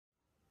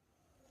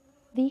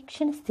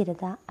വീക്ഷണ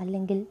സ്ഥിരത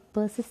അല്ലെങ്കിൽ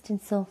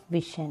persistence of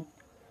vision.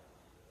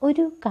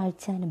 ഒരു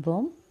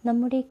കാഴ്ചാനുഭവം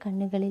നമ്മുടെ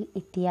കണ്ണുകളിൽ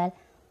എത്തിയാൽ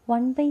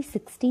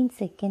 1/16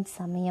 സെക്കൻഡ്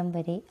സമയം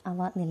വരെ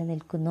അവ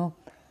നിലനിൽക്കുന്നു.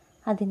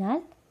 അതിനാൽ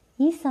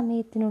ഈ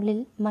സമയത്തിനുള്ളിൽ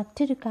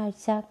മറ്റൊരു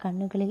കാഴ്ച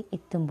കണ്ണുകളിൽ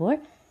എത്തുമ്പോൾ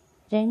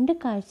 2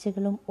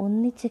 കാഴ്ചകളും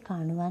ഒന്നിച്ച്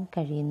കാണുവാൻ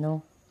കഴിയുന്നു.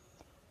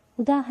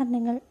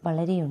 ഉദാഹരണങ്ങൾ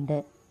വളരെയുണ്ട്.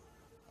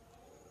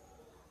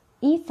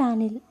 ഈ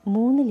ഫാനിൽ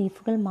 3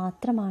 ലീഫുകൾ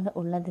മാത്രമാണ്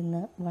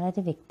ഉള്ളതെന്ന്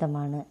വളരെ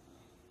വ്യക്തമാണ്.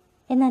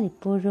 എന്നാൽ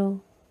ഇപ്പോഴോ?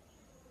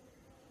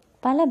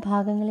 പല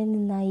ഭാഗങ്ങളിൽ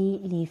നിന്നായി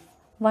ലീഫ്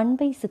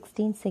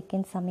 1/16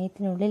 സെക്കൻഡ്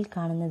സമയത്തിനുള്ളിൽ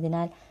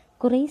കാണുന്നതിനാൽ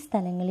കുറേ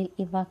സ്ഥലങ്ങളിൽ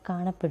ഇവ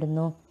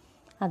കാണപ്പെടുന്നു,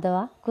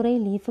 അഥവാ കുറേ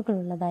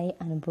ലീഫുകളുള്ളതായി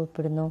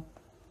അനുഭവപ്പെടുന്നു.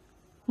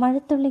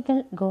 മഴത്തുള്ളികൾ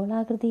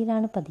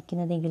ഗോളാകൃതിയിലാണ്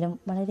പതിക്കുന്നതെങ്കിലും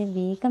വളരെ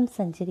വേഗം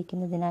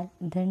സഞ്ചരിക്കുന്നതിനാൽ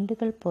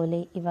ദണ്ഡുകൾ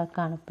പോലെ ഇവ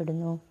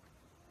കാണപ്പെടുന്നു.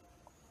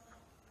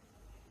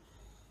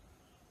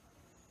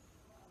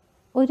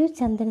 ഒരു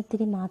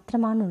ചന്ദനത്തിരി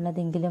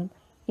മാത്രമാണുള്ളതെങ്കിലും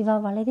ഇവ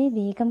വളരെ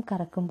വേഗം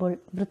കറക്കുമ്പോൾ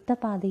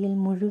വൃത്തപാതയിൽ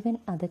മുഴുവൻ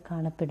അത്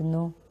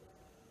കാണപ്പെടുന്നു.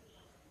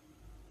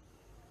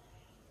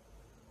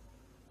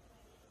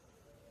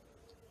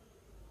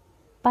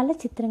 പല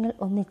ചിത്രങ്ങൾ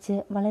ഒന്നിച്ച്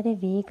വളരെ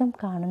വേഗം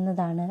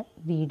കാണുന്നതാണ്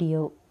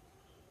വീഡിയോ.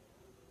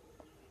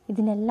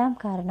 ഇതിനെല്ലാം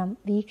കാരണം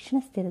വീക്ഷണ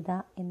സ്ഥിരത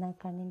എന്ന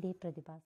കണ്ണിൻ്റെ പ്രതിഭാസം.